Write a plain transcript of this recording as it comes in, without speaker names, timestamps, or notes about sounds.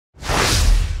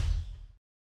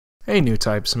Hey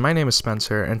NYTimes, my name is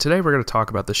Spencer, and today we're going to talk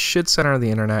about the shit center of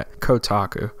the internet,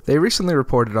 Kotaku. They recently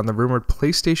reported on the rumored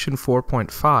PlayStation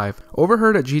 4.5.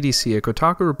 Overheard at GDC, a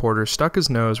Kotaku reporter stuck his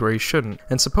nose where he shouldn't,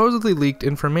 and supposedly leaked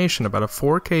information about a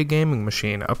 4K gaming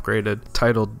machine upgraded,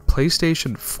 titled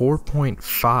PlayStation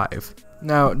 4.5.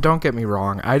 Now, don't get me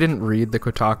wrong, I didn't read the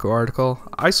Kotaku article.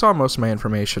 I saw most of my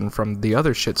information from the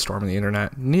other shitstorm on the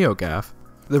internet, NeoGAF.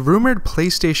 The rumored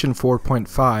PlayStation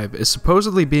 4.5 is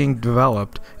supposedly being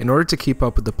developed in order to keep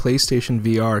up with the PlayStation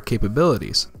VR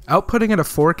capabilities. Outputting at a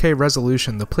 4K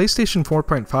resolution, the PlayStation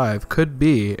 4.5 could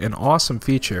be an awesome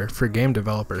feature for game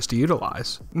developers to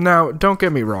utilize. Now, don't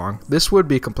get me wrong, this would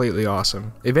be completely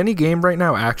awesome if any game right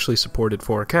now actually supported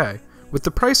 4K. With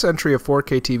the price entry of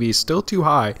 4K TVs still too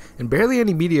high and barely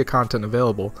any media content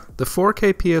available, the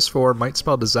 4K PS4 might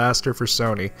spell disaster for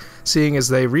Sony, seeing as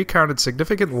they recounted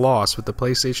significant loss with the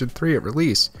PlayStation 3 at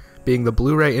release, being the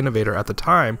Blu-ray innovator at the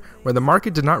time where the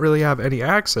market did not really have any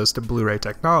access to Blu-ray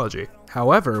technology.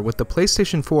 However, with the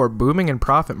PlayStation 4 booming in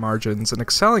profit margins and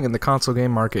excelling in the console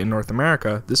game market in North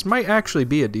America, this might actually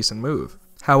be a decent move.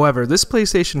 However, this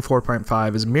PlayStation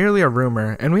 4.5 is merely a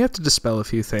rumor, and we have to dispel a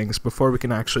few things before we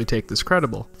can actually take this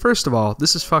credible. First of all,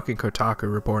 this is fucking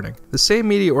Kotaku reporting. The same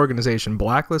media organization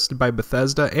blacklisted by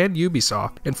Bethesda and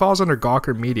Ubisoft, and falls under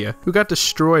Gawker Media, who got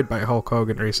destroyed by Hulk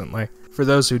Hogan recently. For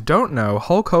those who don't know,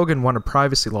 Hulk Hogan won a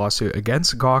privacy lawsuit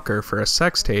against Gawker for a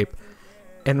sex tape,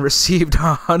 and received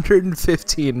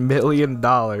 $115 million.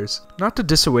 Not to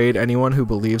dissuade anyone who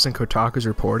believes in Kotaku's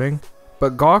reporting,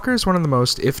 but Gawker is one of the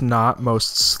most, if not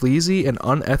most, sleazy and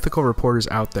unethical reporters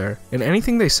out there, and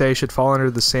anything they say should fall under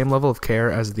the same level of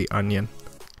care as The Onion.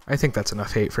 I think that's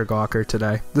enough hate for Gawker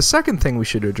today. The second thing we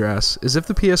should address is if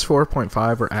the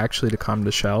PS4.5 were actually to come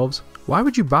to shelves, why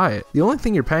would you buy it? The only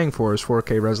thing you're paying for is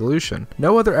 4K resolution.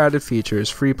 No other added features,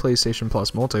 free PlayStation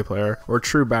Plus multiplayer, or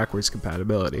true backwards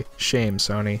compatibility. Shame,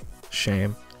 Sony.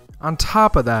 Shame. On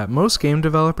top of that, most game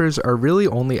developers are really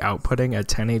only outputting at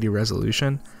 1080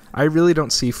 resolution. I really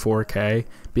don't see 4K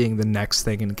being the next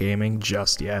thing in gaming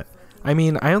just yet. I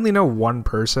mean, I only know one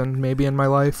person, maybe in my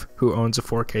life, who owns a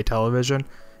 4K television,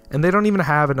 and they don't even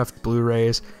have enough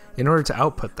Blu-rays in order to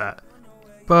output that.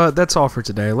 But that's all for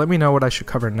today. Let me know what I should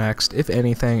cover next, if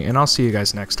anything, and I'll see you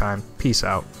guys next time. Peace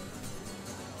out.